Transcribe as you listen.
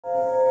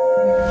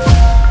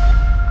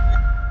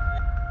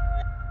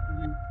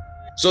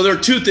So there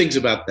are two things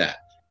about that.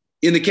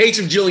 In the case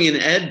of Jillian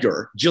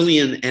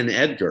and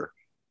Edgar,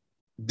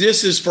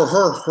 this is for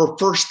her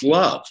first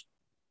love.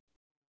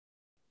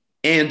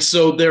 And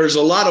so there's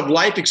a lot of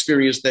life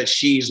experience that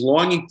she's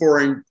longing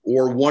for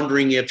or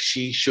wondering if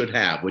she should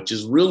have, which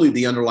is really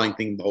the underlying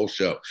thing of the whole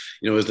show.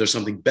 You know, is there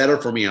something better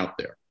for me out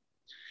there?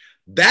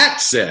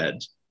 That said,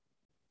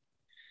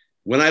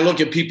 when I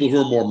look at people who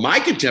are more my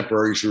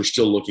contemporaries who are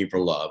still looking for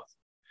love,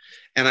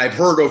 and I've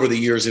heard over the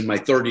years in my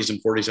 30s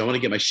and 40s, I want to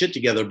get my shit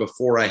together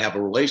before I have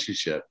a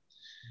relationship.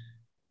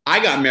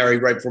 I got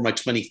married right before my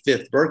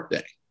 25th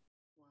birthday.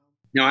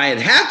 Now, I had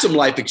had some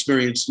life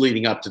experience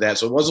leading up to that,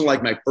 so it wasn't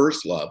like my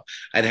first love.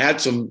 I'd had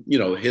some,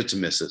 hits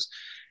and misses.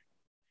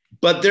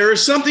 But there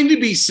is something to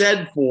be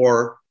said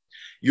for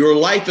your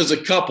life as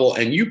a couple,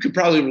 and you could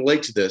probably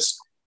relate to this.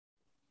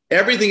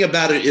 Everything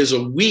about it is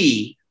a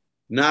we,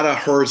 not a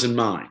hers and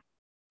mine.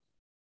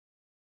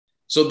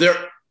 So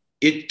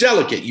it's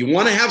delicate. You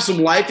want to have some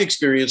life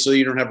experience so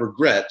you don't have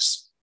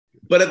regrets.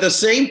 But at the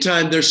same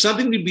time, there's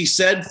something to be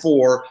said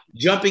for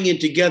jumping in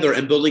together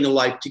and building a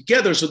life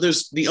together. So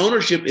the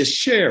ownership is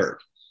shared,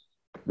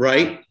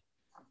 right?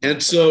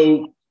 And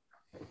so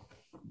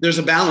there's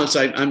a balance.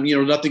 I'm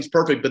nothing's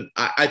perfect, but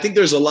I think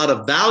there's a lot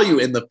of value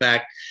in the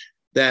fact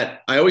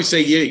that I always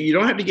say you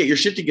don't have to get your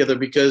shit together,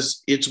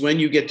 because it's when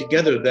you get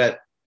together that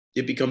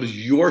it becomes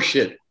your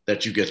shit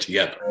that you get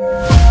together.